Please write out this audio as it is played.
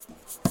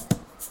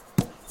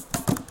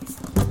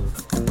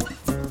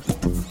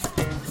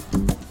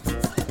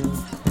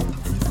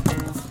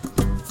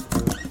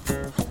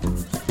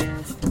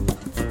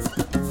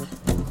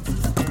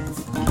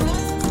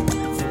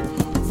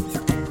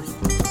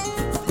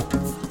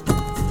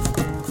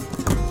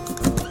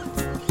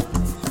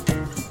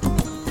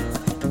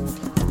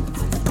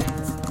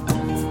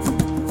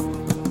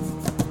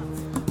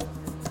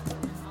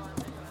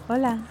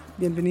Hola.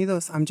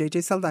 Bienvenidos. I'm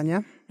JJ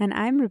Saldaña. And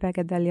I'm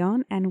Rebecca De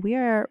Leon, and we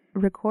are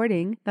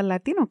recording the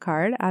Latino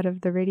card out of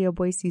the Radio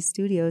Boise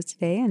studios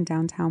today in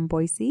downtown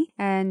Boise.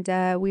 And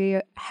we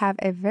have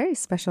a very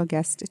special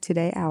guest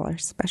today. Our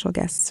special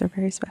guests are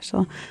very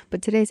special.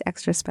 But today's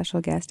extra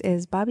special guest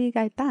is Bobby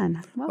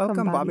Gaytan.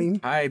 Welcome, Bobby.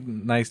 Hi,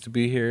 nice to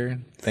be here.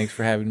 Thanks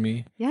for having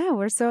me. Yeah,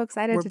 we're so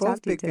excited to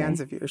talk to you today. We're both big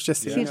fans of yours,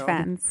 just so you Huge know.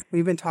 fans.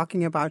 We've been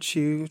talking about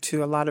you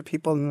to a lot of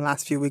people in the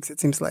last few weeks, it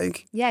seems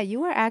like. Yeah, you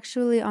were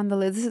actually on the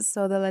list.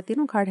 So the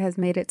Latino card has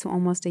made it to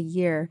almost a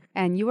year.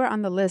 And you were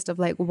on the list of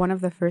like one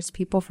of the first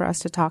people for us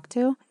to talk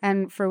to.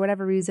 And for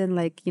whatever reason,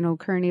 like, you know,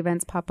 current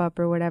events pop up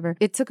or whatever.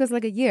 It took us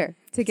like a year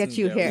to get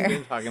you here. We've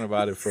been talking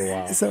about it for a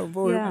while. So, you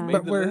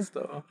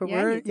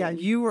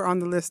were on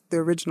the list, the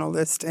original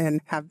list,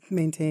 and have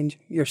maintained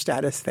your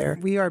status there.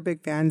 We are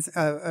big fans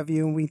of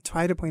you, and we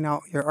try to point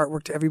out your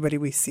artwork to everybody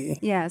we see.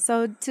 Yeah,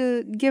 so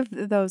to give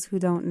those who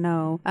don't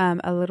know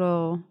a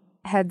little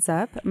heads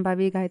up,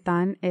 Bobby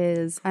Gaytan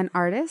is an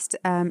artist.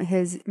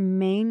 His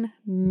main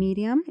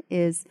medium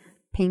is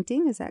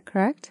painting. Is that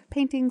correct?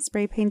 Painting,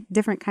 spray paint,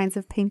 different kinds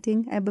of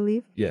painting, I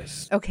believe.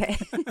 Yes. Okay.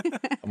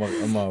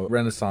 I'm a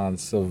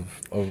renaissance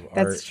of art.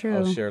 That's true.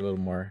 I'll share a little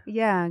more.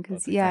 Yeah,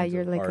 because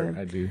you're like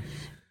I do.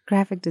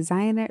 Graphic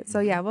designer. So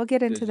yeah, we'll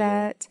get into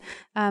that.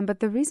 But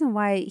the reason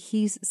why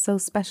he's so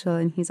special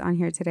and he's on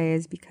here today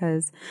is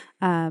because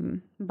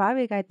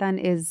Bobby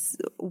Gaytan is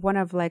one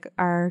of like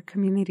our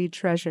community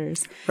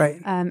treasures.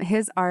 Right.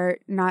 His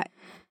art not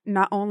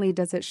only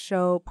does it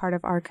show part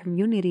of our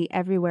community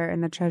everywhere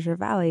in the Treasure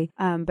Valley,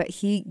 but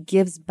he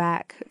gives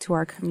back to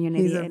our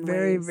community. He's a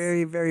very,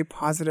 very, very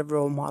positive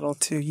role model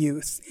to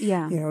youth.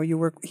 Yeah. You know, you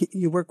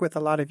work with a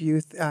lot of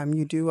youth.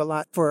 You do a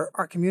lot for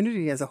our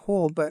community as a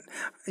whole, but,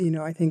 you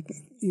know, I think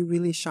you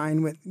really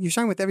shine with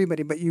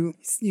everybody, but you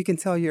can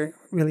tell you're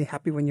really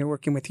happy when you're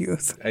working with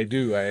youth. I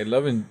do. I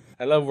love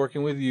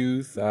working with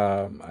youth.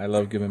 I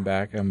love giving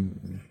back.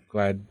 I'm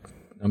glad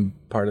I'm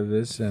part of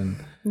this, and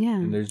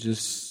there's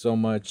just so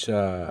much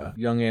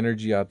young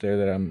energy out there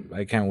that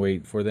I can't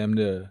wait for them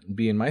to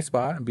be in my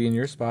spot, be in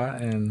your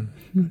spot, and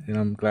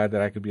I'm glad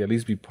that I could at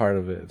least be part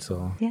of it.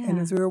 So And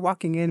as we were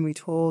walking in, we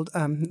told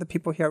the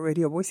people here at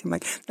Radio Boise, I'm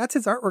like, that's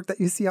his artwork that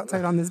you see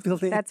outside on this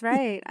building. That's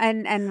right,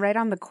 and right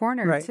on the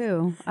corner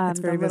too. It's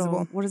very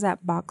visible. What is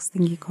that box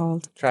thingy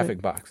called?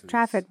 Traffic box.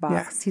 Traffic box.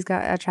 Yes. He's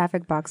got a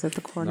traffic box at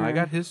the corner. No, I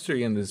got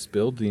history in this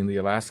building, the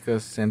Alaska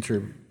Center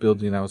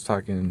building. I was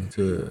talking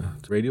to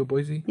Radio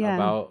Boise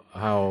about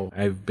how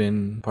I've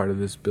been part of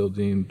this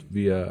building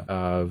via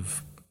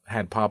I've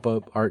had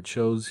pop-up art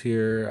shows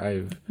here.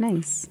 I've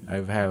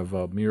have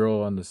a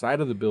mural on the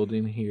side of the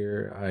building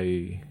here.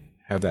 I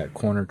have that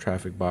corner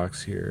traffic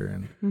box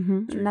here,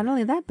 and Not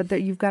only that, but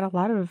you've got a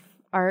lot of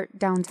art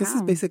downtown. This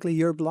is basically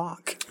your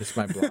block. it's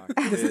my block.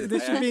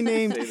 This should be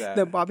named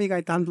the Bobby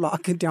Gaytan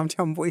block in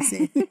downtown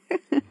Boise.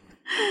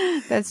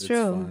 That's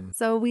true. Fun.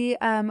 So we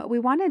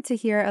wanted to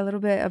hear a little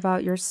bit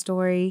about your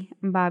story,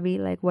 Bobby,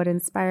 like what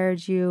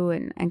inspired you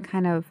and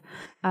kind of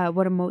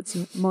what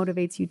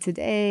motivates you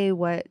today,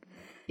 what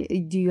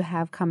do you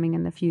have coming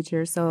in the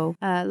future. So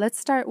let's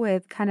start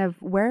with kind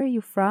of where are you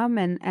from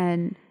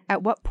and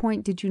at what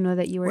point did you know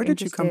that you were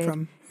interested Where did you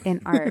come from? in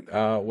art?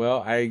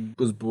 Well, I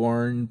was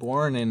born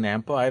in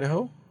Nampa,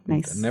 Idaho.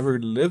 Nice. I never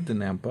lived in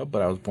Nampa,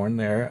 but I was born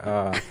there.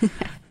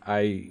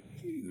 I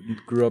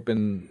grew up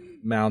in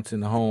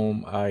mountain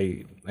home.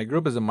 I grew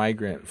up as a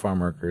migrant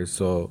farm worker,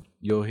 so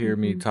you'll hear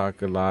me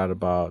talk a lot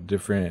about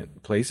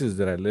different places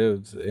that I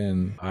lived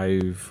in.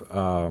 I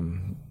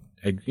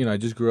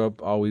just grew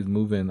up always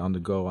moving on the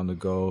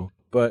go.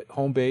 But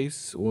home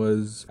base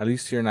was, at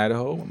least here in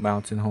Idaho,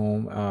 mountain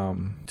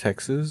home.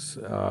 Texas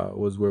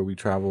was where we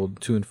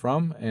traveled to and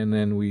from, and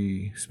then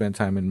we spent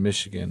time in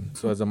Michigan.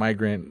 So as a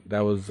migrant, that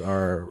was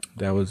our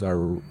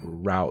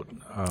route.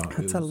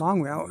 That's a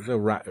long route.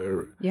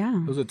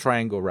 It was a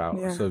triangle route.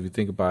 Yeah. So if you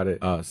think about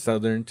it,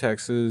 southern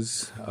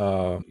Texas,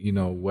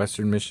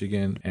 western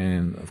Michigan,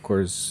 and of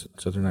course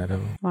southern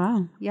Idaho.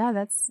 Wow. Yeah,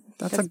 that's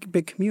a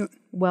big commute.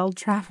 Well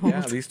traveled.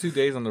 Yeah, these 2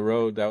 days on the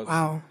road.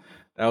 Wow.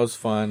 That was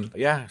fun.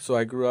 Yeah, so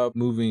I grew up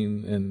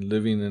moving and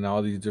living in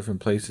all these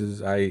different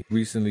places. I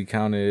recently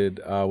counted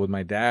with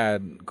my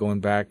dad going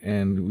back,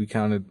 and we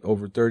counted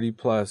over 30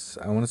 plus.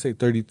 I want to say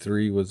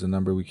 33 was the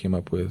number we came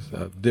up with,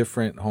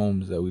 different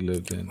homes that we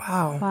lived in.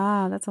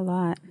 Wow, that's a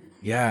lot.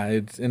 Yeah,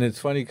 it's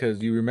funny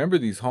because you remember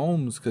these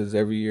homes because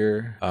every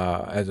year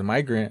as a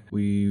migrant,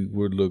 we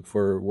would look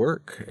for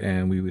work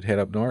and we would head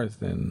up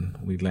north and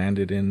we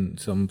landed in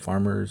some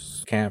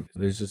farmer's camp.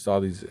 There's just all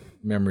these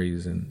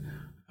memories, and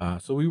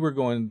so we were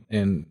going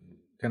and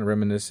kind of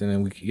reminiscing,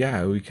 and we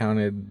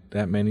counted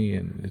that many,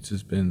 and it's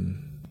just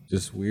been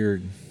just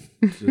weird.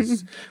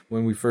 Just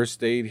when we first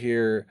stayed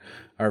here,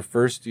 our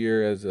first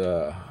year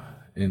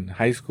in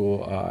high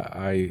school,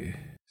 I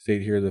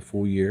stayed here the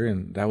full year,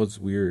 and that was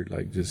weird,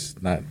 like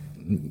just not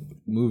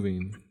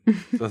moving.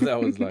 So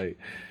that was like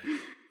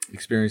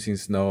experiencing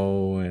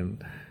snow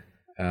and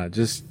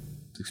just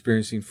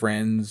experiencing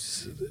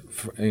friends,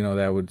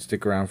 that would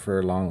stick around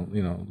for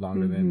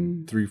longer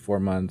than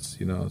 3-4 months,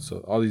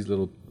 so all these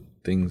little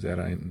things that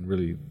I didn't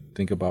really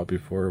think about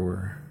before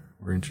were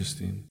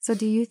interesting. So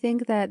do you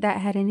think that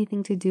had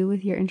anything to do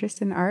with your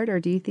interest in art, or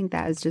do you think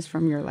that is just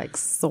from your like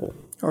soul?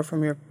 Or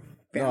from your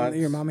family,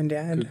 your mom and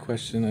dad? Good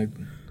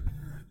question.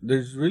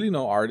 There's really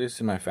no artists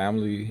in my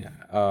family.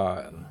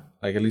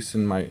 Like at least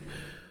in my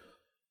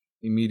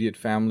immediate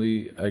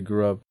family, I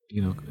grew up,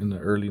 in the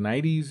early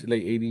 90s,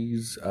 late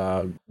 80s,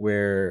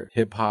 where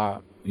hip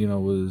hop,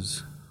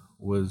 was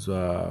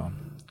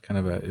kind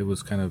of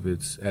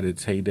at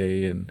its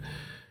heyday, and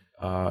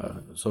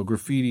so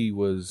graffiti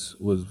was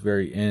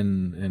very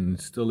in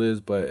and still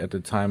is, but at the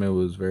time it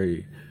was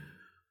very,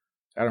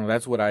 I don't know,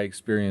 that's what I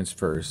experienced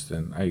first.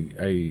 And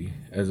I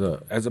as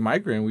a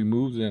migrant, we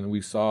moved and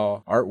we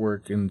saw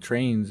artwork in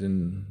trains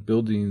and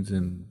buildings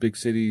and big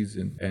cities,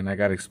 and I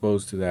got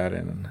exposed to that.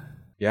 And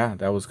yeah,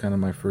 that was kind of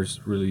my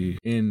first really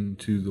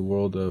into the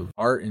world of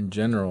art in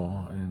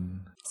general.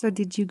 And so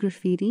did you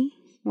graffiti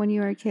when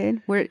you were a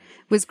kid?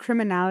 Was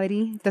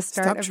criminality the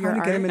start of your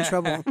art? Stop trying to get him in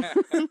trouble.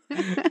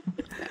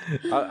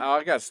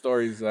 I got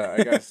stories,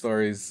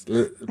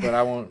 but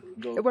I won't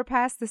go. We're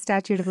past the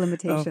statute of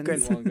limitations. Oh,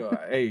 good. Won't go.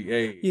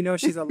 Hey.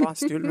 She's a law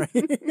student,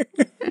 right?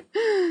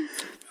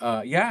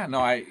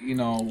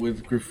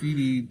 With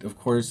graffiti, of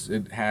course,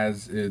 it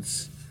has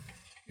its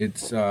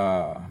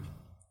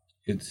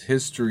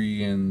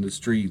history in the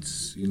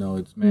streets.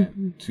 It's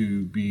meant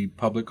to be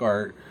public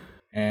art,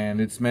 and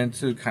it's meant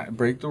to kind of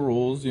break the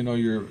rules.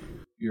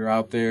 You're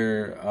out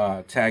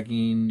there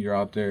tagging, you're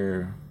out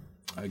there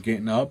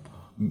getting up,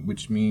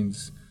 which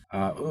means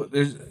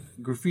there's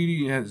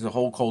graffiti has a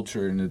whole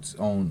culture in its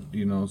own.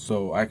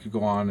 So I could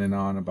go on and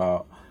on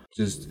about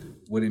just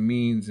what it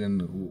means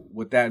and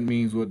what that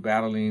means, what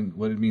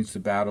it means to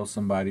battle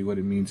somebody, what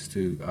it means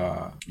to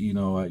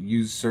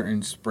use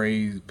certain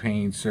sprays,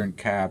 paint, certain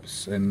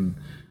caps, and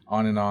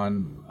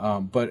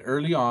on. But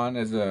early on,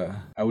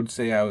 I would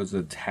say I was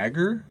a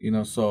tagger.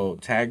 So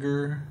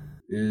tagger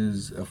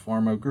is a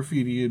form of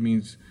graffiti. It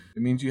means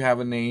you have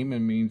a name. It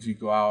means you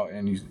go out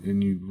and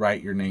you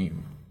write your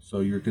name.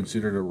 So you're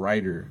considered a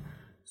writer.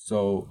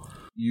 So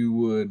you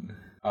would,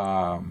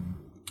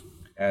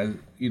 as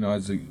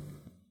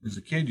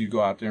a kid, you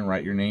go out there and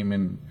write your name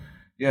in,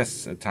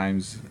 yes, at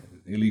times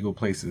illegal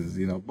places.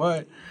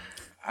 But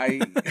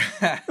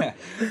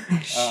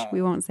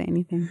we won't say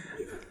anything.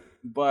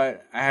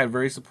 But I had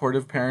very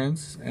supportive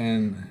parents,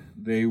 and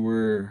they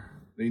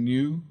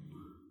knew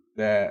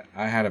that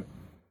I had a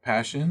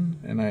passion,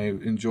 and I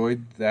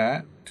enjoyed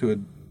that. They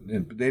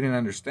didn't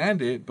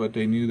understand it, but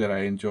they knew that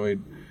I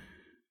enjoyed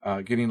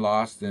getting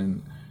lost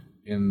in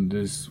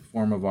this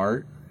form of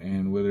art,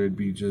 and whether it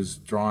be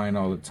just drawing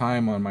all the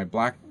time on my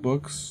black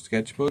books,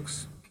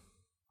 sketchbooks,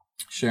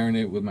 sharing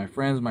it with my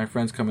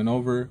friends coming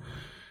over.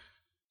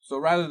 So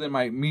rather than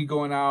me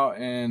going out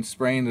and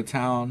spraying the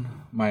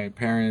town, my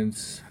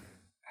parents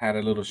had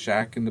a little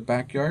shack in the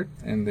backyard,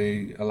 and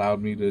they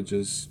allowed me to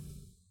just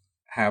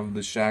have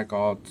the shack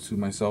all to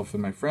myself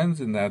and my friends,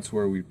 and that's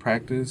where we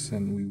practice,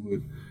 and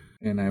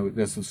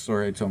that's the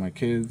story I tell my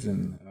kids.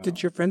 And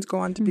did your friends go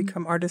on to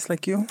become artists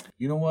like you?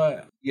 You know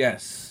what?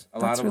 Yes, a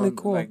lot of really them.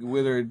 Cool. Like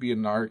whether it be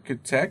an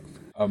architect,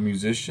 a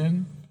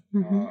musician,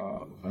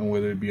 and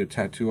whether it be a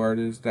tattoo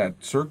artist,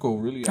 that circle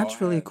really.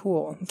 That's really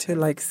cool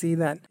to see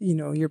that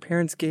your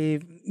parents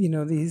gave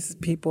these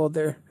people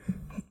their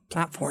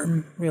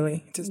platform,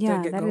 really, to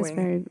get that going. Is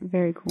very,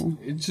 very cool.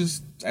 It's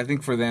just, I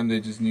think for them, they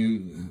just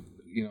knew,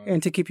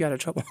 and to keep you out of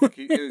trouble.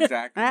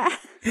 Exactly.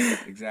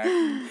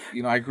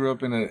 I grew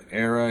up in an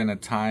era and a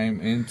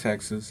time in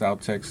Texas,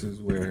 South Texas,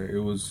 where it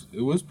was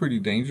pretty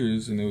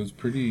dangerous, and it was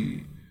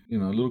pretty, a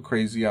little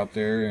crazy out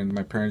there, and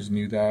my parents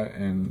knew that,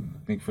 and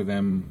I think for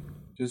them,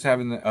 just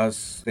having us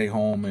stay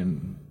home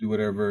and do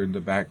whatever in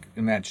the back,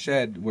 in that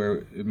shed, where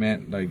it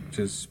meant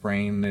just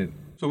spraying it.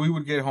 So we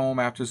would get home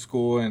after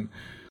school and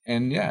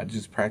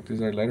just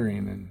practice our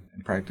lettering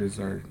and practice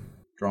our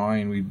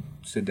drawing. We'd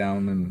sit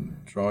down and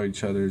draw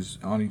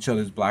on each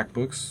other's black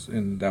books,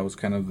 and that was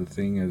kind of the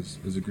thing as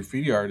a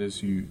graffiti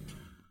artist. You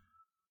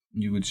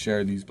would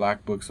share these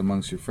black books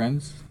amongst your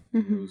friends.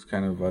 Mm-hmm. It was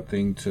kind of a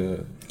thing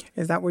to...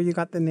 Is that where you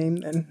got the name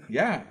then?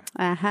 Yeah.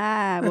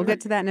 Aha. We'll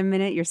get to that in a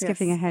minute. You're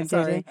skipping ahead,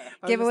 JJ.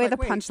 Give away the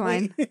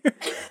punchline.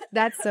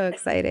 That's so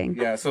exciting.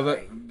 Yeah, so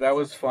that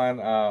was fun.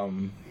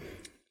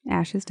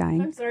 Ash is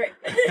dying. I'm sorry.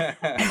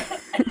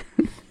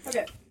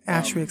 Okay.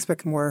 Ash, we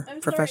expect more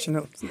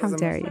professional. How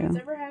dare you? What's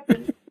ever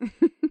happened?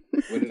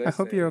 I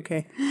hope you're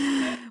okay.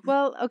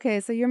 Well,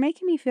 okay, so you're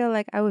making me feel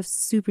like I was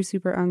super,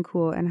 super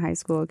uncool in high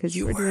school because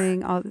you were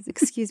doing all this.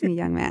 Excuse me,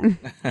 young man.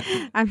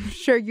 I'm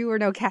sure you were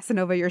no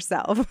Casanova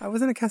yourself. I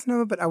wasn't a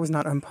Casanova, but I was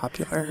not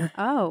unpopular.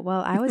 Oh,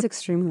 well, I was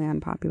extremely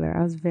unpopular.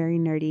 I was very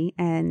nerdy,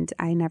 and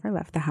I never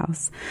left the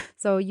house.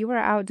 So you were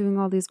out doing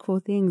all these cool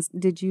things.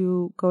 Did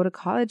you go to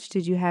college?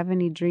 Did you have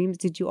any dreams?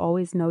 Did you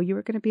always know you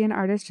were going to be an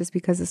artist just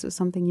because this was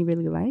something you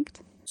really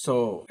liked?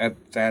 So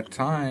at that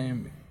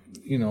time,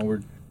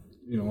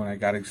 when I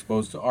got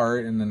exposed to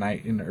art in the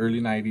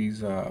early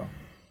 90s,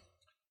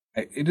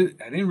 I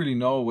didn't really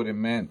know what it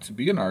meant to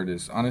be an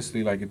artist.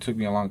 Honestly, it took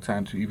me a long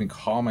time to even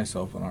call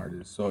myself an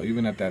artist. So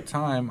even at that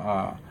time,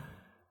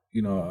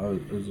 I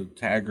was a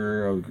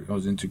tagger. I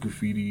was into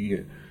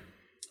graffiti.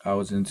 I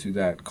was into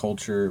that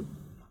culture.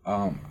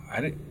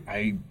 I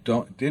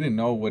didn't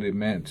know what it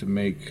meant to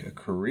make a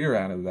career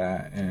out of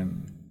that,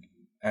 and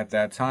at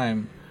that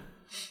time,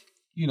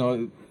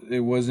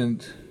 it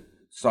wasn't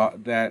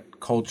that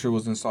culture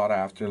wasn't sought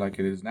after like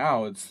it is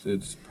now.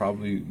 It's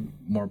probably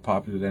more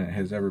popular than it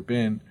has ever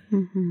been,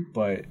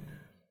 but.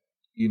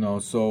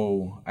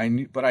 So I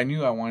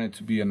knew I wanted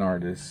to be an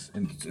artist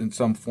in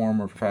some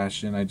form or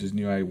fashion. I just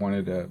knew I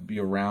wanted to be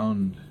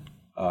around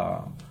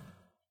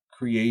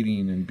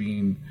creating and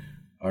being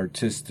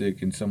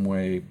artistic in some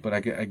way. But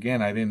I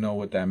didn't know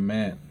what that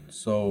meant.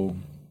 So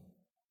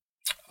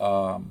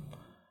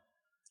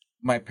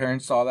my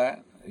parents saw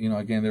that.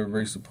 Again, they were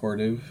very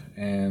supportive.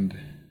 And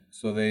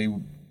so they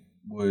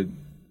would,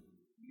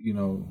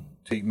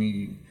 take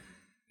me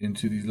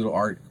into these little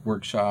art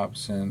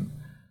workshops and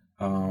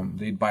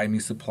they'd buy me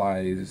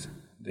supplies.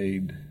 They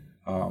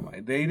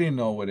didn't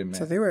know what it meant.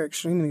 So they were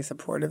extremely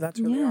supportive. That's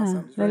really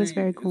awesome. That is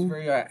very cool.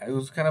 It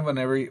was kind of a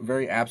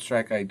very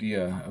abstract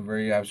idea,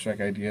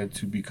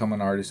 to become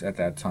an artist at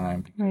that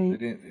time. Right.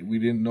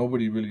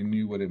 Nobody really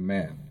knew what it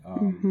meant.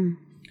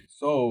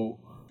 So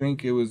I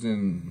think it was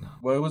in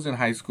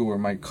high school where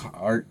my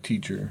art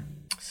teacher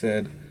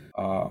said,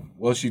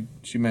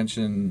 she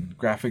mentioned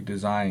graphic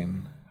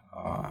design,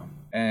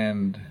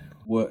 and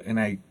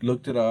I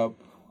looked it up.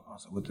 I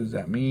was like, what does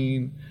that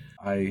mean?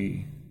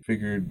 I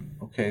figured,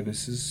 okay,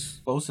 this is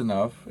close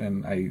enough.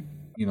 And I,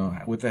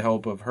 with the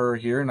help of her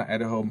here, and I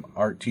had a home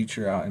art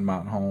teacher out in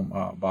Mountain Home,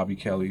 Bobby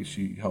Kelly,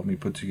 she helped me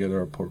put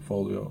together a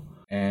portfolio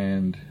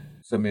and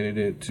submitted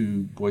it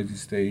to Boise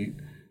State,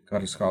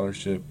 got a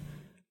scholarship.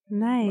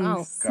 Nice.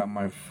 Wow. Got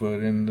my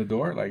foot in the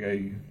door. Like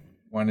I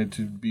wanted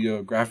to be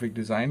a graphic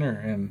designer,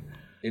 and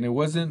it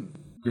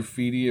wasn't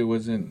graffiti, it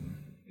wasn't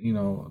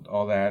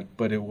all that,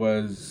 but it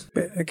was.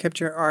 But it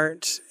kept your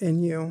art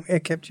in you.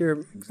 It kept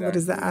your, exactly. What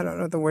is that? I don't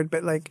know the word,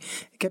 but like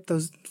it kept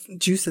those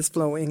juices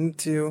flowing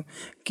to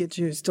get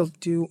you still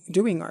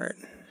doing art.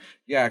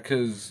 Yeah,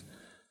 because,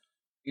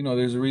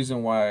 there's a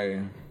reason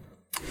why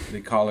they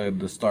call it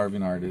the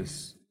starving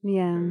artist.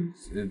 Yeah.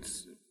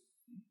 It's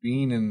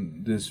being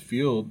in this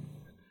field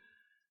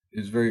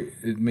is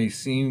it may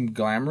seem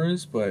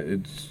glamorous, but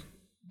it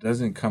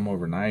doesn't come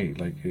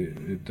overnight. Like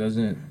it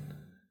doesn't.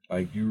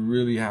 Like, you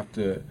really have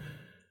to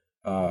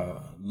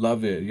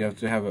love it. You have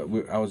to have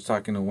I was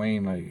talking to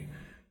Wayne, like,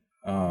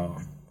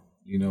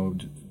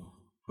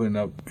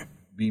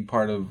 being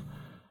part of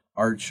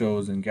art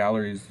shows and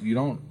galleries. You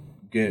don't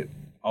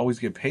always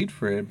get paid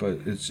for it,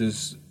 but it's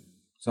just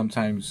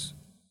sometimes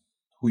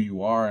who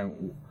you are,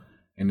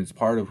 and it's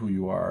part of who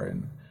you are,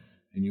 and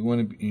you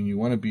want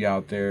to be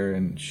out there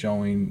and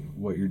showing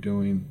what you're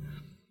doing,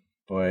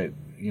 but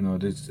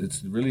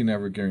it's really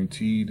never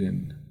guaranteed.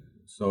 And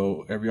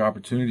so every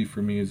opportunity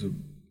for me is a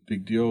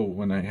big deal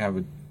when I have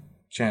a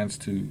chance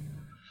to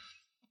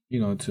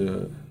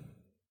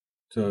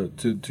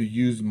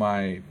use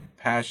my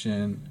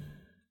passion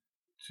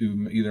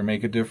to either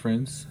make a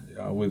difference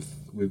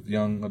with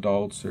young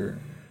adults or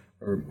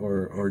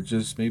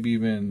just maybe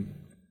even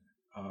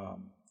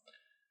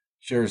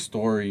share a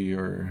story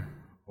or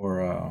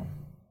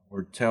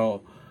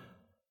tell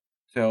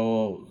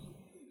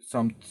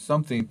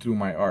something through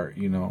my art,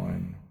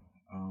 and.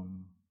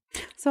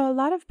 So a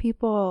lot of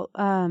people,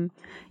 I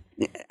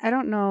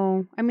don't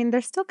know. I mean,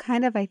 there's still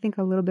kind of, I think,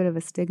 a little bit of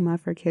a stigma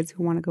for kids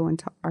who want to go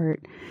into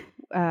art.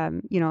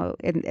 And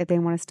if they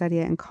want to study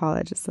it in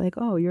college, it's like,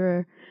 oh,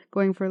 you're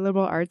going for a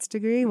liberal arts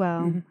degree.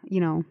 Well,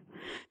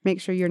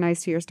 make sure you're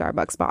nice to your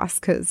Starbucks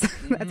boss, because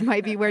that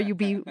might be where you'll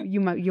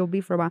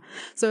be for a while.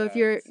 So if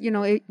you're,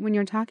 when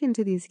you're talking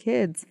to these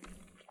kids,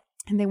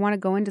 and they want to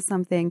go into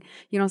something,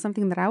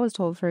 something that I was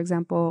told, for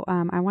example,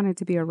 I wanted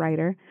to be a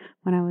writer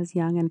when I was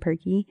young and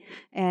perky.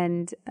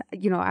 And,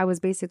 I was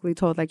basically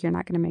told, like, you're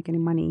not going to make any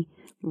money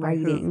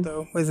writing. Who,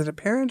 though? Was it a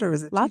parent or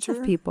was it a Lots teacher?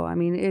 of people. I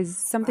mean, it's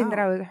something that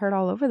I heard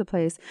all over the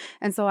place.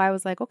 And so I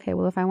was like, okay,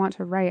 well, if I want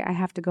to write, I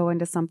have to go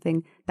into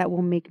something that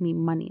will make me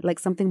money, like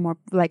something more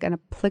like an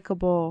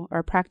applicable or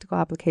a practical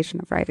application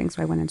of writing.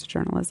 So I went into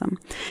journalism.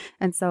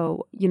 And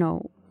so,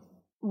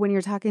 when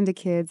you're talking to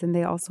kids and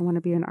they also want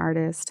to be an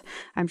artist,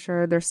 I'm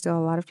sure there's still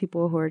a lot of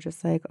people who are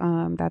just like,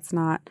 that's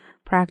not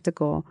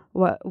practical.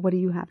 What do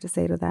you have to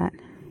say to that?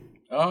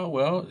 Oh,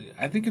 well,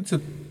 I think it's a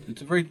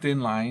very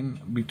thin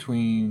line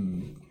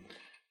between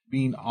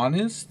being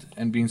honest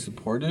and being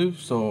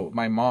supportive. So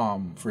my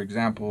mom, for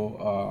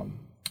example,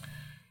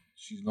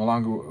 she's no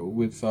longer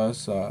with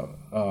us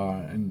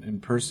in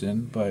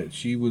person, but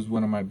she's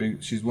one of my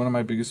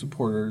biggest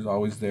supporters,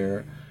 always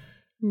there.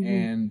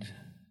 Mm-hmm.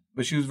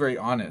 But she was very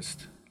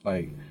honest.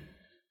 Like,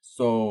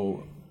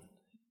 so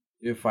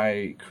if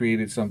I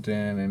created something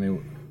and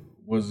it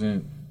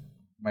wasn't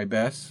my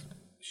best,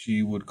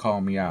 she would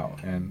call me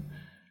out. And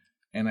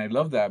I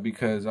love that,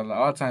 because a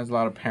lot of times a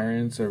lot of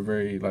parents are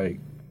very, like,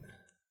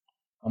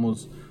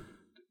 almost,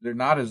 they're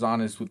not as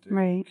honest with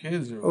their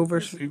kids or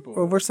with people.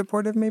 Over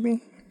supportive,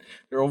 maybe?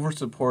 They're over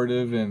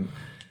supportive, and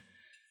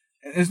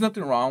there's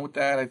nothing wrong with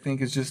that. I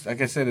think it's just,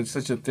 like I said, it's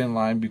such a thin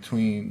line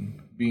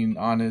between being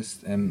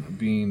honest and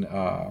being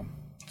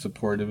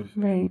supportive.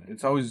 Right.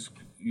 It's always,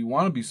 you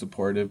want to be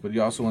supportive, but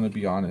you also want to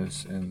be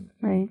honest, and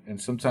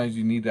sometimes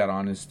you need that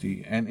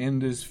honesty. And in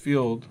this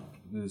field,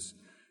 this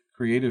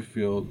creative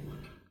field,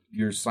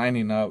 you're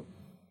signing up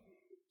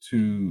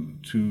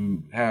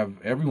to have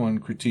everyone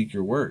critique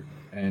your work.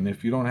 And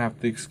if you don't have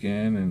thick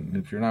skin, and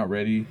if you're not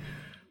ready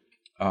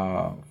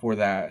for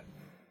that,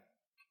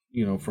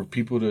 for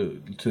people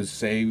to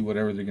say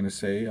whatever they're gonna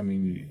say, I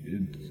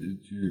mean,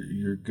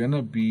 you're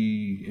gonna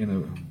be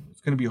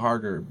it's gonna be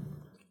harder,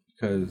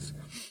 because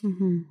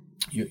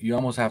you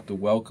almost have to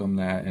welcome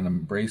that and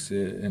embrace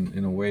it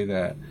in a way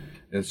that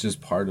it's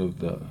just part of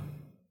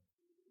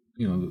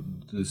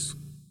this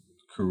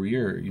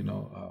career.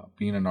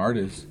 Being an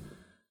artist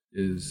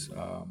is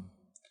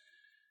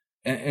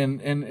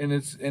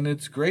and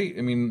it's great.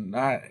 I mean,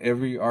 not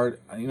every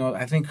art.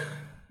 I think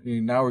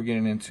now we're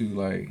getting into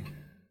like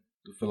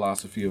the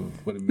philosophy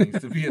of what it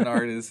means to be an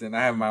artist, and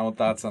I have my own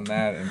thoughts on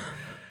that. And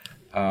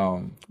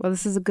well,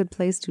 this is a good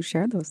place to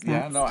share those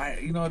thoughts.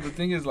 Yeah, no, the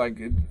thing is,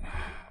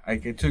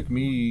 it took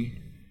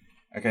me,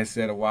 like I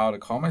said, a while to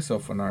call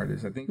myself an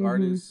artist. I think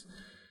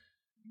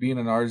being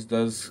an artist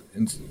does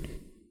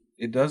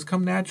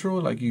come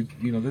natural. Like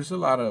there's a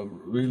lot of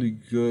really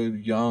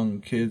good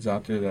young kids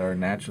out there that are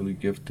naturally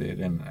gifted,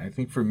 and I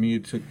think for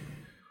me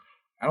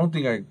I don't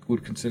think I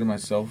would consider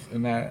myself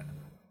in that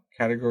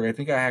category. I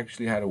think I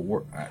actually had to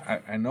work.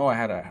 I know I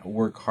had to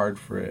work hard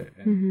for it,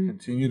 and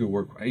continue to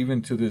work.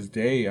 Even to this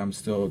day, I'm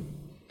still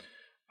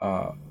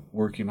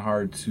working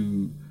hard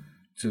to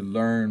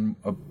learn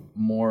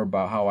more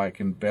about how I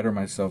can better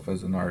myself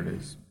as an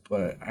artist.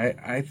 But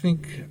I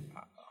think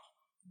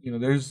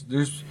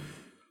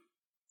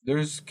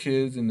there's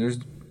kids and there's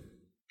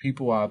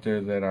people out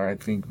there that are, I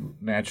think,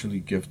 naturally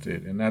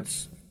gifted, and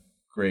that's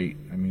great.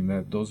 I mean,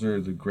 those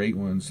are the great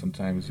ones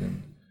sometimes,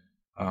 and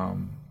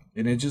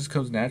it just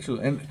comes natural.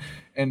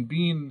 And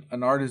being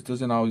an artist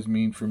doesn't always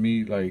mean, for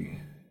me, like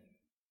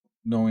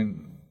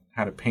knowing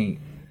how to paint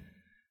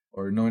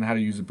or knowing how to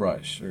use a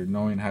brush or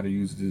knowing how to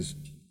use this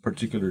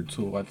particular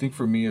tool. I think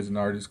for me as an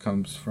artist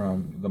comes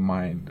from the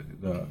mind,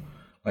 the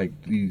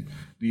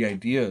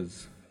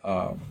ideas.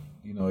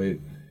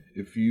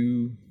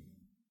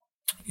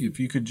 If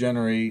you could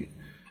generate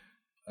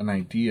an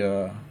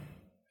idea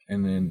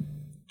and then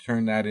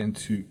turn that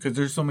into, because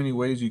there's so many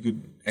ways you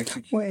could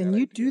execute. Well, and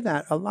you do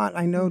that a lot.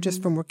 I know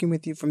just from working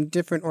with you from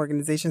different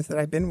organizations that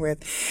I've been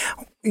with,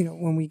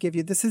 when we give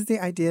you, this is the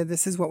idea,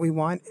 this is what we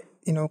want,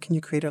 can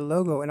you create a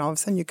logo? And all of a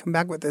sudden you come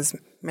back with this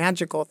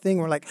magical thing.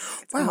 We're like,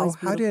 wow,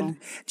 how did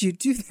you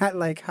do that?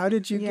 Like, how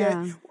did you get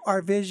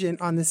our vision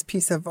on this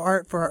piece of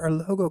art for our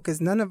logo?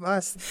 Because none of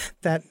us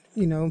that,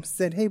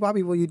 said, hey,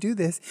 Bobby, will you do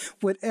this,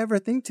 would ever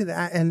think to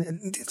that. And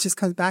it just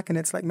comes back and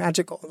it's like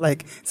magical.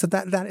 Like, so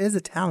that is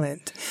a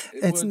talent.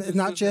 It's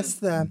not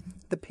just the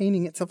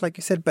painting itself, like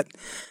you said, but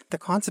the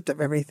concept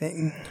of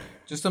everything.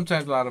 Just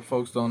sometimes a lot of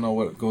folks don't know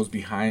what goes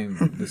behind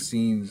the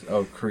scenes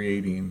of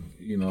creating,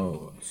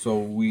 So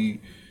we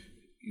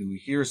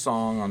hear a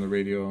song on the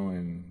radio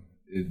and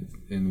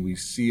we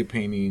see a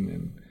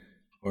painting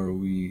or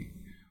we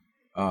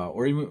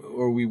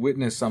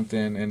witness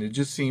something, and it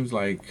just seems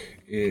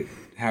like it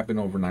happened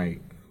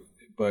overnight.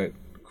 But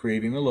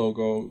creating a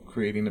logo,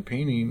 creating a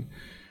painting,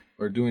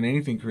 or doing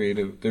anything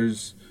creative,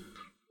 there's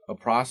a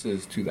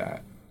process to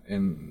that.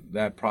 And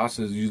that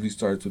process usually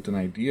starts with an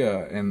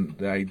idea, and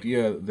the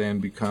idea then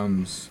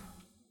becomes,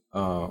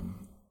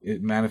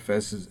 it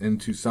manifests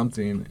into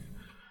something.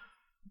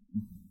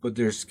 But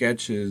there's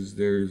sketches,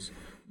 there's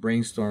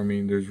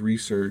brainstorming, there's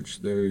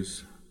research,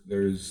 there's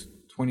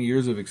 20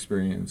 years of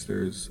experience,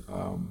 there's,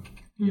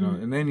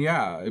 and then,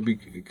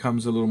 it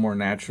comes a little more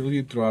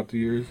naturally throughout the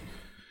years.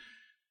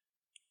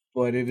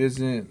 But it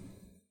isn't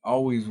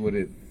always what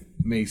it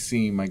may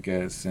seem, I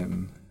guess.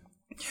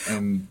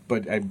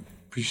 But I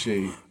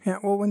appreciate. Yeah,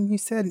 well, when you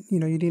said, you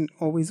didn't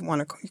always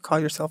want to call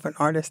yourself an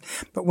artist,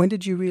 but when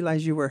did you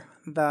realize you were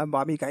the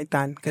Bobby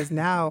Gaytan? Because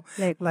now,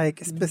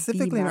 like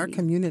specifically in our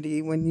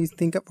community, when you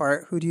think of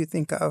art, who do you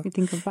think of? You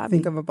think of Bobby.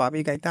 Think of a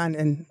Bobby Gaytan.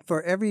 And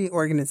for every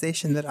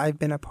organization that I've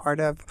been a part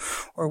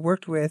of or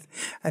worked with,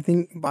 I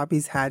think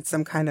Bobby's had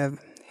some kind of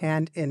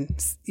hand in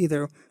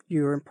either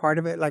you were part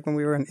of it, like when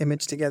we were in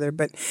Image together,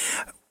 but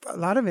a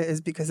lot of it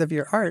is because of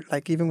your art.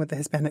 Like even with the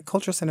Hispanic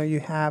Culture Center, you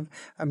have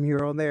a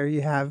mural there.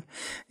 You have,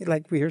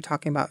 like we were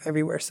talking about,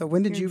 everywhere. So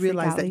when did you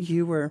realize that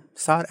you were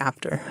sought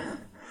after?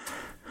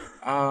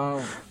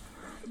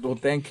 Well,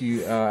 thank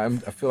you. I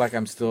feel like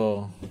I'm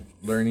still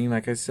learning.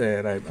 Like I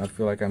said, I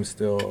feel like I'm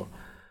still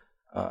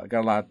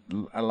got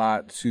a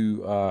lot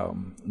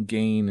to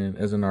gain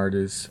as an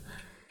artist.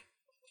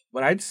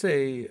 But I'd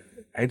say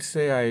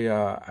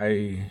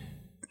I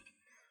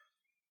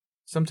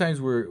sometimes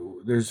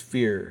there's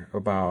fear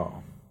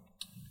about,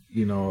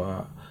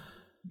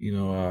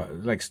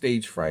 like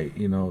stage fright,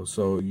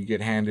 so you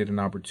get handed an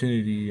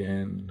opportunity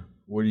and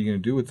what are you going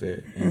to do with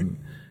it? And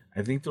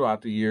I think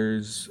throughout the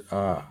years,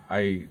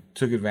 I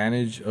took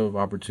advantage of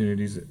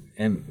opportunities,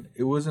 and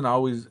it wasn't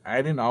always,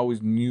 I didn't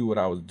always knew what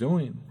I was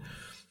doing.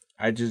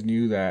 I just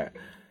knew that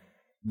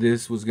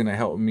this was going to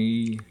help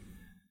me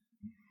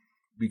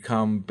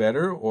become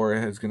better, or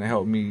it's going to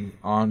help me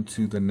on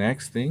to the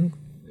next thing.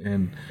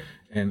 And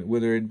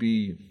whether it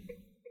be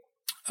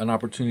an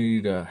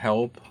opportunity to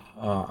help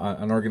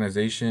an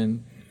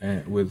organization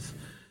with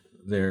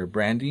their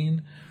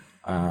branding,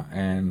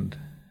 and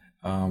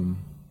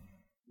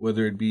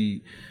whether it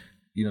be,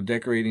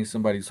 decorating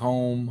somebody's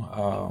home,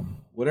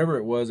 whatever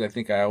it was, I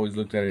think I always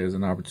looked at it as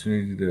an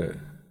opportunity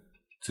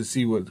to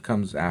see what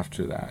comes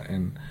after that.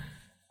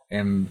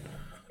 And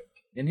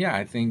yeah,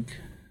 I think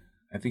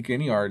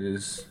any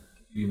artist,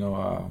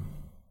 will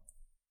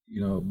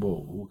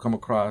come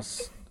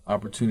across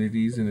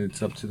opportunities, and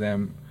it's up to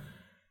them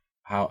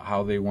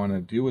how they want to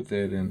deal with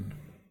it. And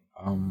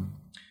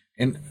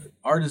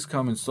artists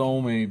come in so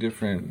many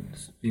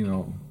different,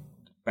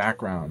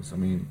 backgrounds. I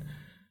mean,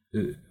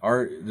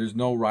 there's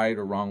no right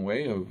or wrong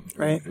way of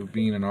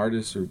being an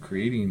artist or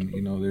creating.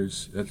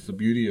 That's the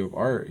beauty of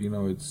art.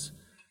 It's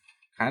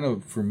kind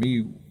of, for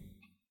me,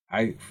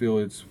 I feel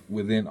it's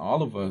within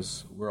all of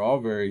us. We're all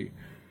very,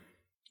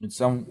 in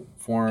some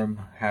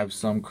form, have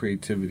some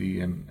creativity,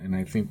 and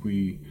I think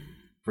we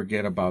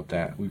forget about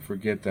that. We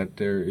forget that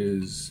there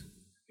is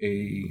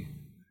a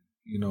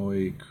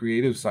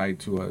creative side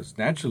to us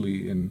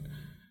naturally, and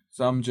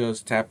some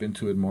just tap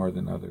into it more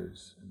than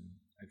others. And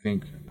I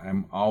think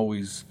I'm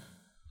always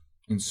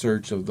in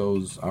search of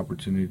those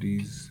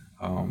opportunities.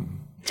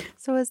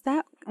 So is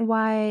that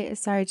why,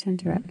 sorry to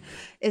interrupt,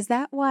 is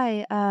that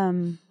why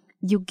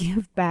you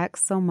give back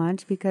so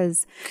much?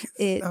 Because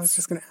I was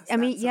just going to ask. I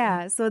mean,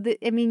 yeah. So,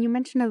 you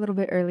mentioned a little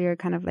bit earlier,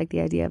 kind of like the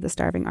idea of the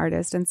starving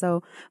artist. And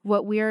so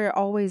what we're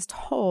always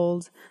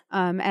told,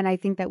 and I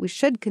think that we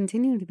should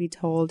continue to be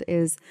told,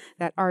 is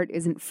that art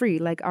isn't free.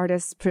 Like,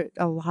 artists put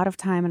a lot of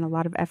time and a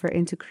lot of effort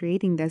into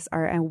creating this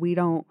art, and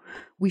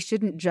we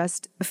shouldn't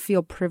just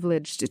feel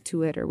privileged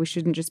to it, or we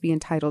shouldn't just be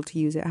entitled to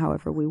use it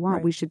however we want.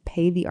 Right. We should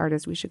pay the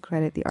artist. We should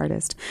credit the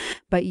artist.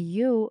 But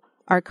you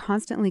are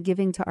constantly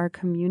giving to our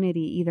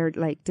community, either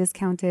like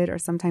discounted or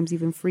sometimes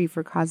even free,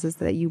 for causes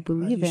that you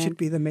believe in. You should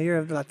be the mayor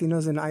of the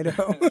Latinos in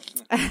Idaho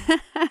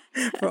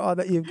for all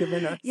that you've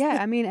given us. Yeah,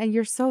 I mean, and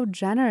you're so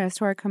generous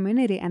to our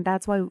community, and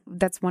that's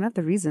one of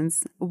the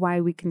reasons why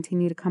we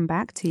continue to come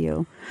back to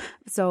you.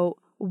 So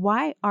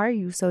why are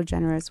you so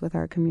generous with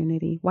our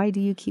community? Why do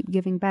you keep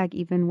giving back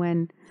even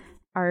when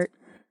art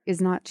is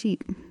not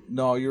cheap?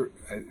 No,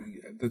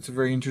 that's a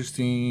very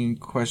interesting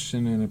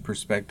question and a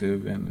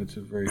perspective, and it's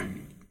a very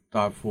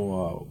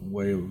thoughtful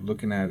way of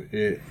looking at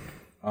it.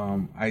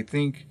 I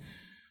think,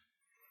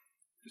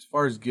 as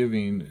far as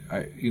giving,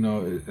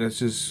 that's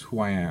just who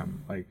I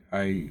am. Like,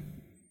 I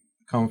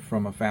come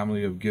from a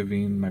family of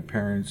giving. My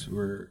parents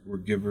were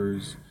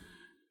givers,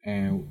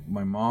 and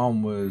my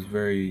mom was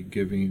very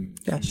giving.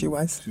 Yeah, she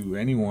was to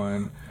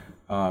anyone.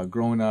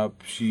 Growing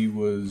up, she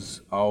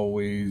was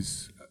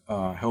always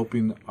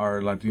helping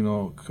our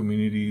Latino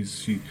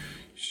communities.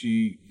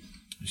 She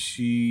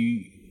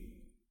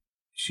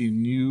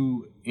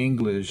knew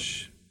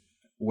English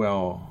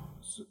well,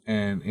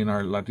 and in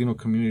our Latino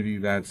community,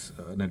 that's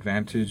an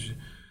advantage.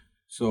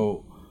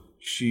 So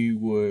she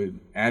would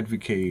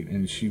advocate,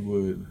 and she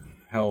would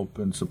help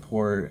and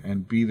support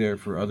and be there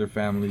for other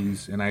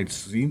families. And I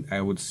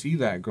would see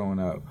that growing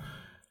up.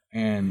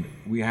 And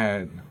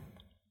we're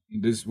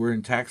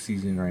in tax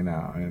season right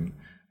now, and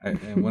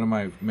one of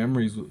my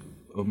memories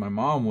of my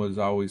mom was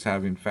always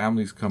having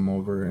families come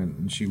over,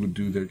 and she would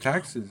do their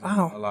taxes.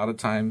 Wow. A lot of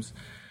times,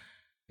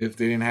 if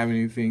they didn't have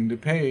anything to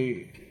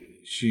pay,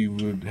 she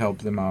would help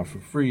them out for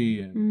free,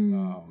 and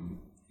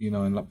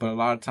but a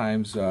lot of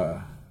times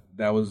that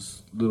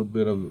was a little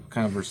bit of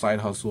kind of her side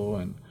hustle,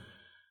 and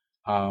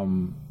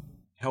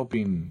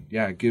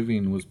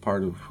giving was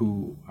part of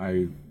who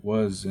I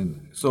was.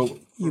 And so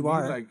you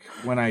are, like,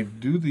 when I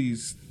do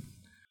these,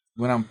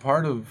 when I'm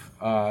part of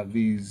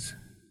these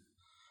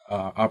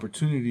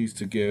opportunities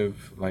to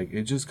give, like,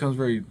 it just comes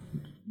very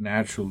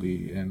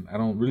naturally, and I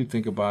don't really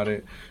think about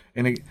it.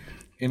 And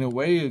in a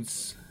way,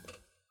 it's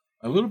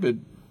a little bit,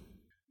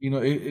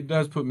 it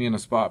does put me in a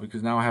spot,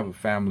 because now I have a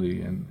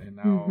family, and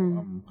now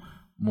I'm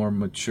more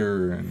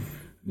mature, and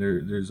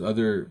there's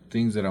other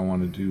things that I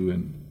want to do,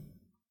 and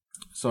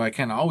so I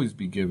can't always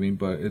be giving,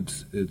 but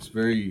it's a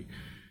very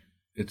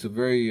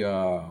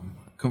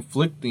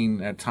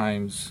conflicting at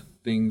times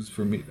thing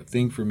for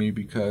me,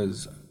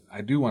 because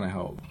I do want to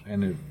help,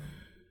 and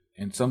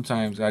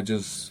sometimes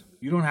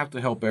you don't have to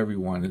help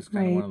everyone. It's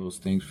kind of one of those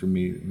things for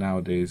me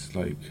nowadays.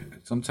 Like,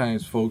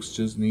 sometimes folks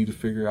just need to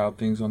figure out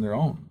things on their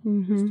own,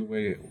 just the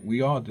way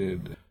we all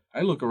did.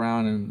 I look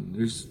around, and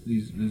there's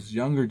this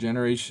younger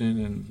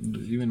generation, and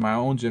even my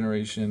own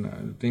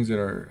generation, things that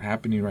are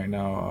happening right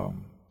now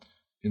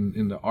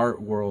in the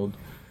art world.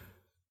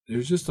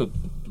 There's just a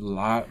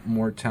lot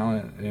more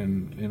talent,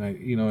 and I,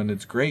 and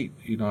it's great.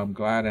 I'm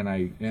glad, and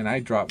I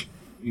drop,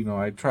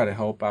 I try to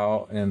help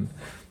out and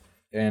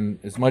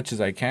as much as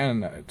I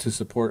can to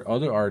support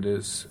other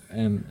artists,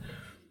 and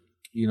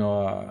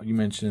You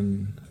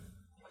mentioned,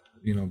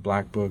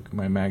 Black Book,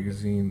 my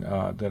magazine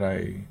that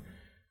I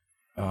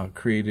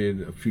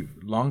created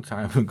long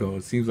time ago.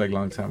 It seems like a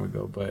long time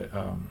ago, but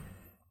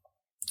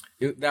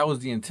that was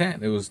the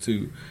intent. It was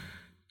to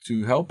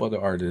help other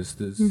artists.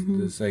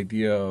 This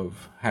idea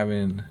of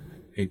having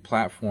a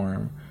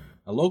platform,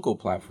 a local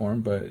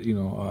platform, but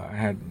I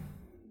had,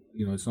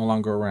 it's no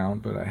longer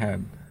around, but I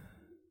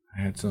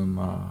had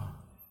some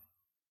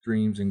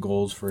dreams and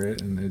goals for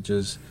it, and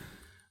it's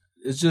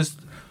just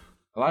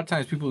a lot of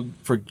times people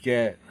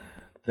forget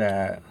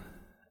that,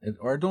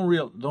 or don't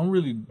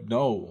really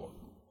know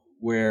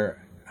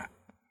where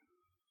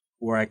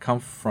I come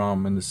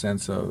from, in the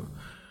sense of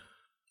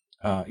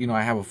I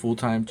have a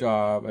full-time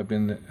job. I've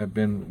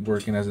been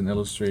working as an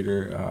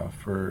illustrator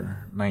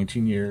for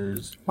 19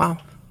 years. Wow.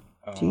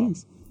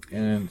 Jeez.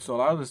 And so a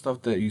lot of the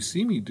stuff that you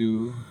see me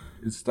do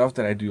is stuff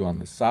that I do on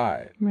the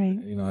side. Right.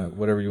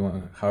 However you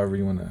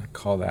want to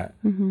call that.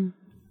 Mm-hmm.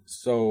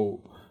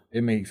 So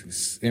it may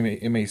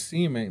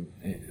seem, and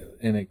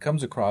it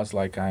comes across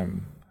like I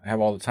have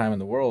all the time in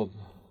the world,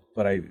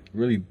 but I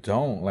really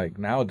don't. Like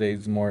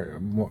nowadays, more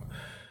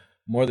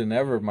than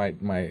ever,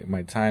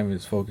 my time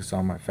is focused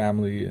on my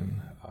family,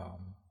 and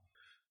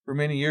for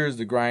many years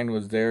the grind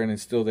was there and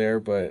it's still there,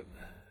 but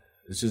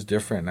it's just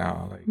different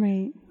now. Like,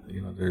 right.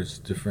 There's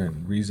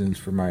different reasons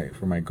for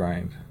my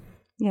grind.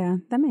 Yeah,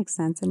 that makes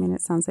sense. I mean,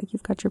 it sounds like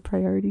you've got your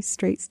priorities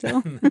straight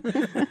still.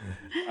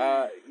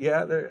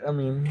 Yeah,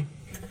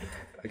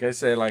 like I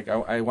said, like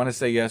I want to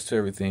say yes to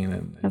everything,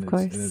 and of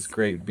course, it's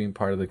great being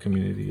part of the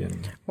community.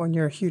 And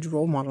you're a huge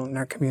role model in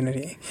our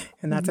community,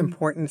 and that's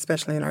important,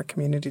 especially in our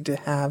community, to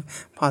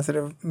have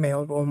positive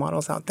male role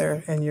models out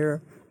there, and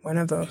you're one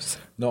of those.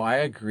 No, I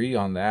agree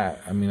on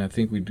that. I mean, I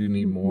think we do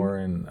need more,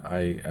 and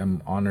I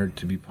am honored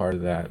to be part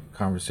of that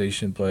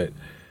conversation. But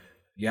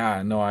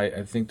yeah, no,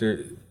 I think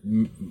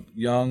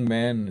young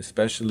men,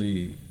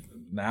 especially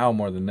now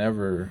more than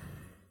ever,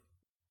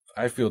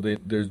 I feel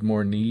that there's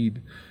more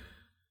need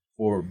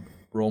for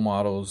role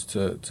models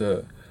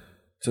to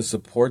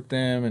support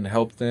them and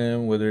help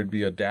them, whether it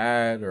be a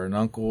dad or an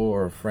uncle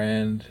or a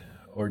friend,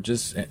 or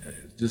just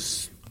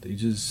they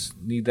just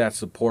need that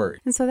support.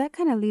 And so that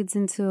kind of leads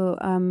into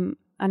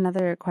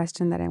another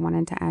question that I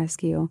wanted to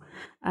ask you.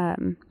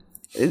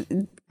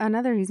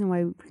 Another reason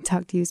why we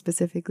talk to you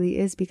specifically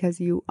is because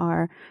you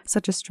are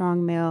such a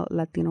strong male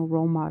Latino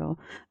role model.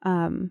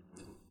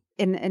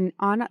 And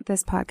on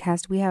this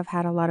podcast, we have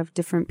had a lot of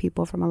different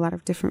people from a lot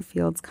of different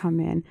fields come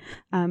in,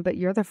 but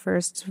you're the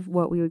first,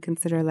 what we would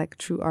consider like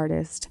true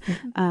artist.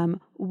 Mm-hmm.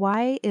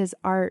 Why is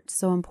art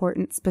so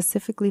important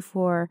specifically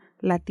for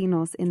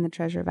Latinos in the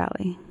Treasure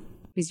Valley?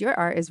 Because your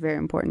art is very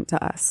important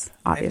to us,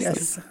 obviously.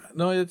 Yes.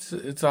 No,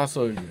 it's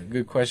also a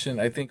good question.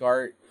 I think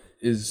art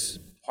is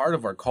part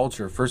of our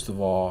culture. First of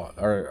all,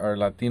 our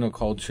Latino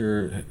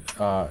culture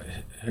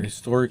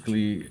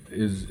historically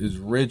is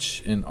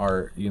rich in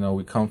art.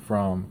 We come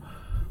from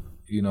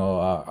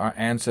our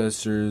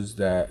ancestors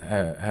that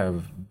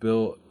have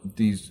built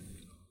these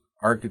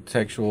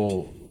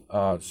architectural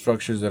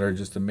structures that are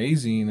just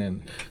amazing,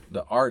 and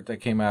the art that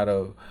came out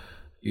of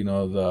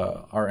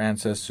our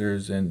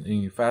ancestors, and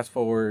you fast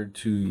forward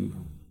to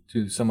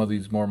some of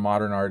these more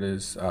modern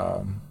artists.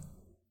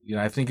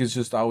 I think it's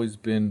just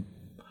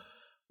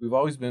we've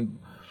always been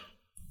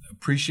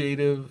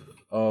appreciative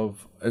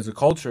of, as a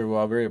culture,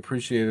 very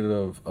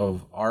appreciative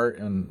of art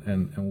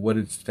and what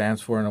it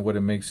stands for and what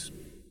it makes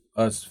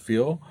us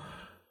feel.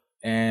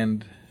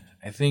 And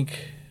I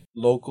think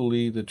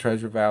locally, the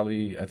Treasure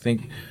Valley, I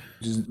think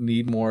just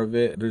need more of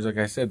it. There's, like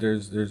I said,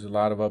 there's a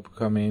lot of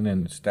upcoming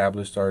and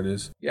established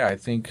artists. Yeah, I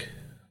think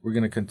we're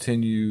going to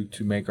continue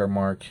to make our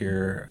mark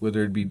here,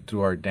 whether it be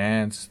through our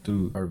dance,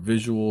 through our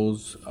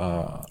visuals,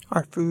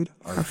 our food,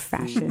 our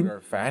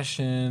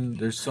fashion.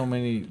 There's so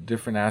many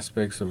different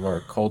aspects of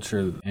our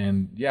culture.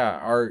 And yeah,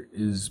 art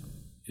is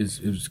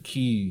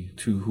key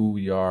to who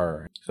we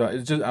are. So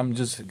I'm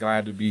just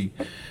glad to be,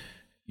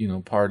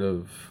 part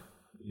of,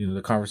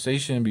 the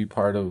conversation, be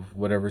part of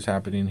whatever's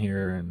happening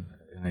here. And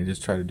I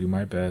just try to do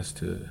my best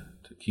to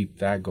keep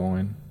that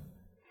going.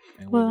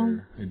 And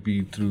whether it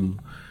be through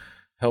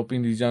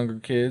helping these younger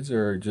kids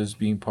or just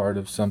being part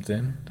of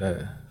something,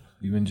 that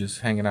even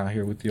just hanging out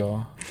here with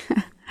y'all.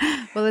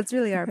 Well, it's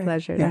really our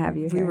pleasure to have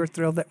you here. We were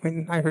thrilled that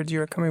when I heard you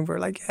were coming, we're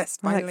like, yes,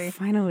 finally. Like,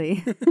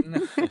 finally.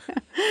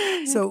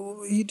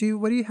 So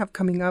what do you have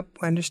coming up?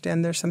 I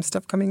understand there's some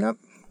stuff coming up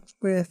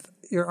with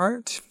your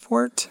art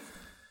fort.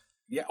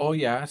 Yeah. Oh,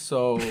 yeah.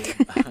 So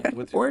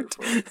with fort.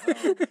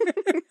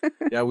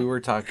 Yeah, we were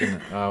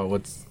talking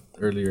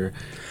earlier.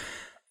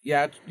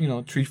 Yeah,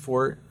 Tree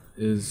Fort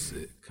is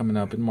coming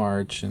up in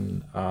March,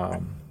 and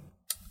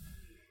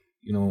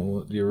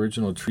the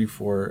original Tree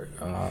Fort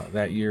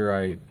that year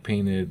I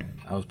painted.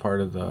 I was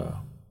part of the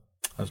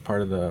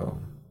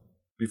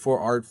before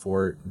Art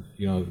Fort.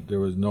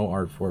 There was no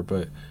Art Fort,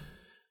 but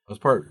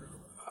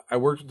I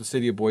worked with the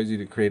city of Boise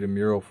to create a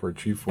mural for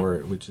Tree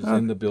Fort, which is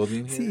in the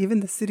building here. See, even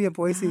the city of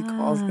Boise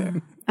calls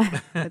them.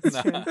 That's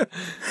true.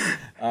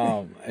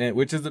 And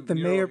which is the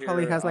mayor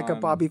probably has like a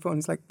Bobby phone.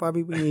 It's like,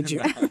 Bobby, we need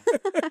you.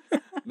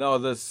 No,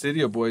 the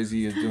city of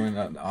Boise is doing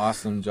an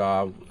awesome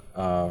job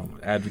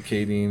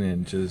advocating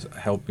and just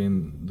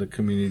helping the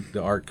community,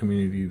 the art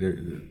community.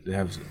 They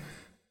have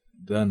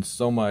done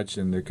so much,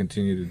 and they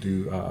continue to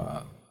do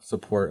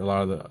support a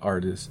lot of the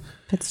artists.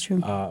 That's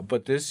true.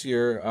 But this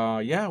year,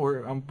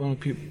 I'm going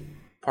to be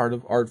part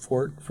of Art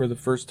Fort for the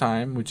first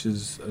time, which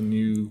is a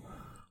new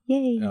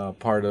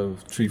part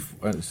of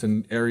it's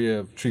an area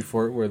of Tree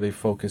Fort where they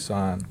focus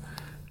on,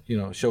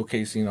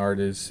 showcasing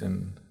artists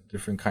and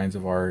different kinds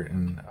of art.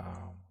 And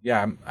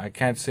I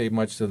can't say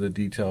much of the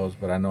details,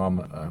 but I know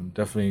I'm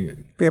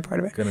definitely be a part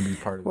of it. Going to be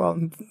part of it. Well,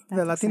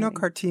 the Latino exciting.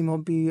 Card team will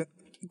be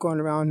going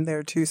around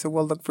there too, so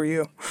we'll look for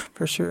you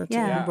for sure. Too.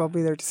 Yeah. We'll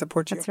be there to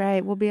support you. That's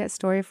right. We'll be at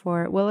Story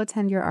Fort. We'll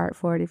attend your Art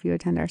Fort if you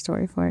attend our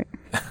Story Fort.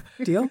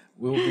 Deal?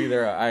 We'll be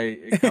there.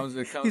 It comes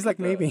He's like,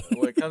 maybe.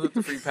 It comes with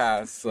the free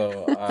pass,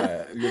 so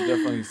you'll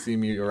definitely see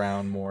me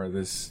around more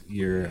this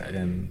year.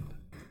 And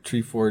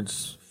Tree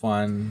Fort's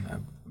fun. I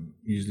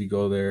usually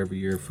go there every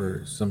year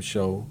for some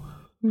show.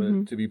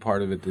 But to be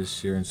part of it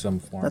this year in some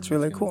form. That's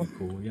really cool.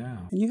 Yeah.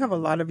 And you have a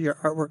lot of your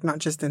artwork, not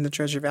just in the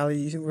Treasure Valley.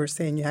 You were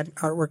saying you had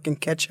artwork in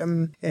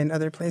Ketchum and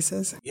other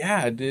places.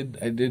 Yeah, I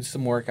did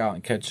some work out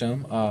in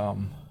Ketchum.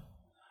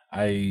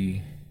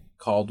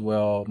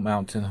 Caldwell,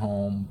 Mountain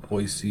Home,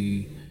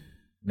 Boise,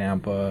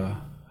 Nampa.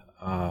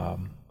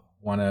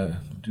 Want to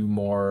do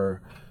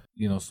more,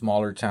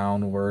 smaller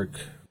town work.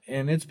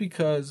 And it's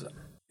because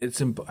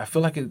I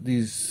feel like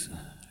these,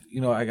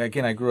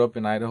 I grew up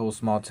in Idaho,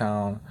 small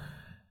town.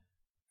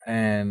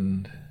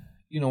 And,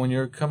 when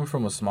you're coming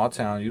from a small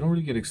town, you don't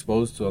really get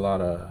exposed to a lot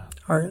of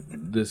Art.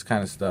 this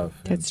kind of stuff.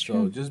 That's true.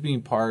 So just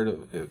being part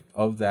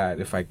of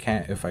that, if I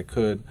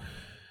could,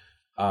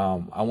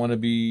 I want to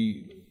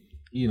be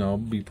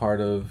part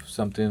of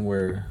something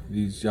where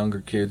these younger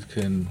kids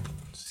can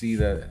see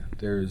that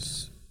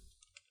there's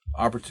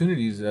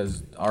opportunities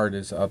as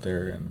artists out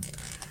there. And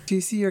do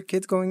you see your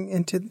kids going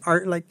into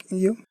art like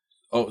you?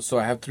 Oh, so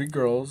I have 3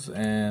 girls,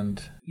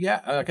 and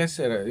like I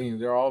said,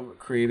 they're all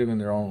creative in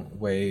their own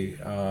way.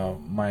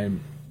 My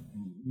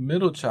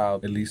middle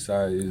child,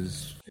 Elisa,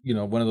 is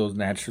one of those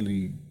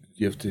naturally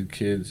gifted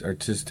kids,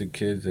 artistic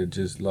kids that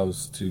just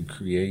loves to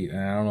create. And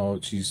I don't know,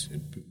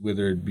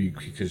 whether it be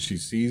because she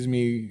sees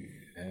me,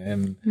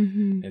 and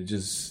it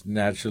just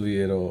naturally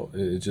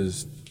it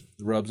just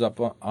rubs up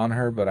on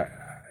her. But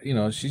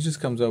she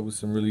just comes up with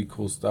some really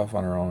cool stuff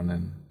on her own,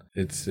 and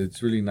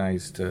it's really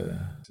nice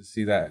to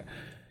see that.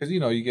 Because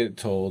you get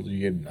told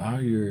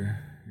your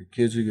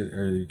kids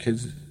your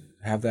kids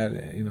have that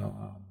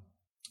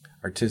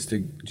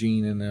artistic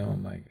gene in them.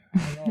 I'm like,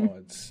 I don't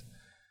know,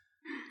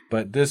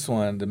 but this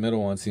one, the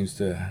middle one, seems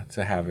to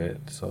have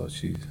it. So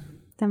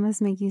That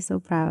must make you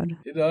so proud.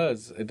 It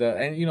does, and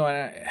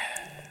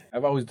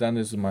I've always done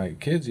this with my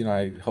kids.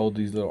 I hold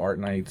these little art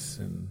nights,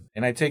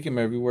 and I take them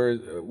everywhere.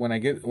 When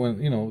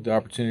the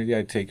opportunity,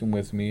 I take them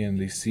with me, and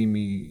they see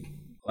me.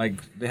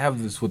 Like they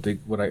have this what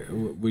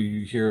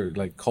you hear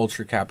like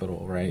culture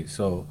capital, right?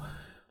 So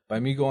by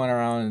me going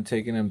around and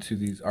taking them to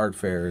these art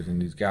fairs and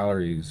these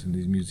galleries and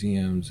these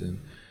museums and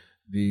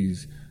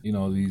these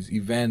these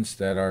events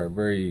that are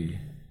very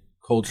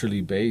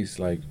culturally based,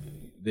 like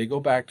they go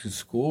back to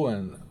school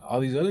and all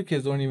these other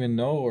kids don't even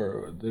know,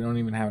 or they don't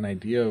even have an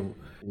idea of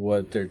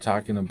what they're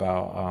talking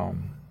about.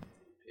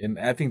 And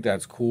I think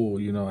that's cool.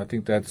 I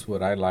think that's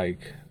what I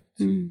like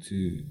to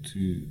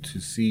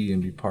see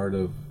and be part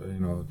of.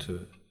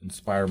 To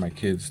inspire my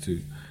kids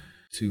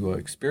to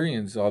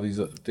experience all these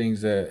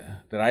things that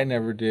I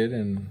never did.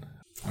 And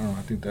I don't know,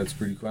 I think that's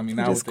pretty cool. I mean,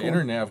 now with the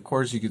internet, of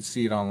course you could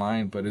see it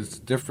online, but it's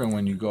different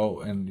when you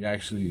go and you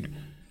actually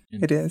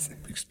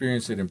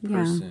experience it in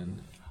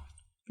person.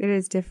 It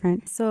is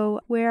different. So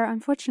we're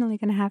unfortunately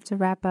going to have to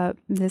wrap up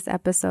this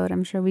episode.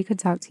 I'm sure we could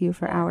talk to you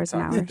for hours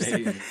and hours.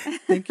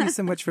 Thank you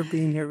so much for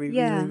being here. We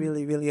really,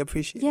 really, really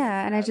appreciate it.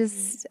 Yeah, and I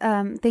just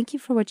thank you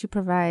for what you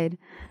provide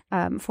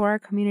for our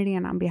community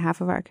and on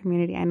behalf of our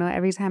community. I know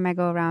every time I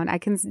go around, I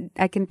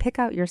can pick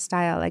out your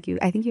style. Like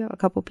I think you have a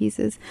couple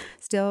pieces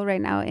still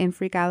right now in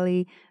Freak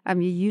Alley.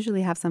 You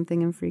usually have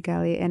something in Freak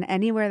Alley, and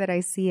anywhere that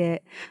I see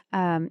it,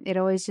 it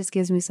always just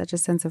gives me such a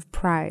sense of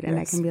pride. And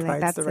I can be like,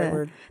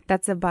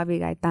 that's a Bobby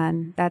Gaytan.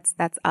 That's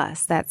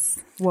us. That's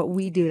what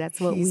we do.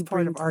 That's what we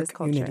bring to this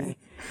culture.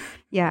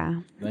 Yeah.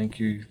 Thank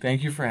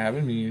you for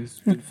having me. It's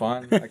been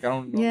fun. Like I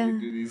don't normally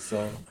do these,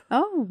 so.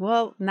 Oh,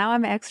 well, now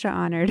I'm extra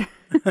honored.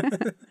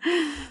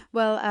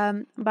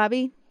 Well,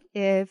 Bobby,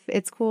 if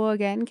it's cool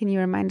again, can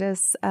you remind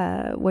us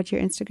what your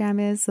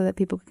Instagram is so that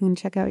people can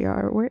check out your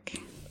artwork?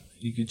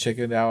 You can check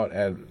it out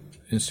at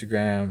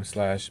Instagram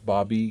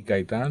 /Bobby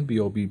Gaytan,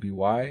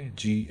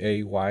 BobbyGaytan.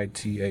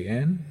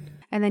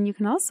 And then you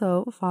can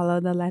also follow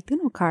the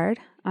Latino Card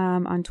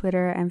on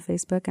Twitter and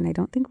Facebook. And I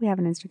don't think we have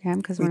an Instagram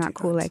because we're not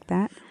cool like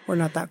that. We're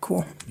not that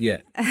cool.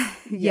 Yet.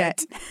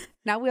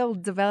 Now we'll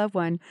develop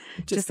one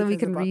just so we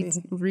can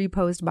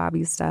repost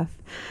Bobby's stuff.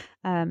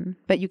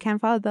 But you can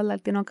follow the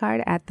Latino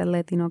Card at the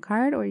Latino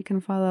Card, or you can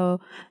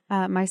follow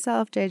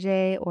myself,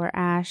 JJ, or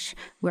Ash.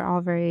 We're all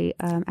very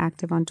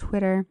active on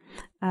Twitter.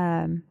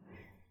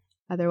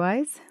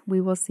 Otherwise, we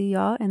will see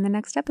y'all in the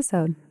next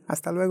episode.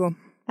 Hasta luego.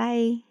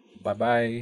 Bye. Bye bye.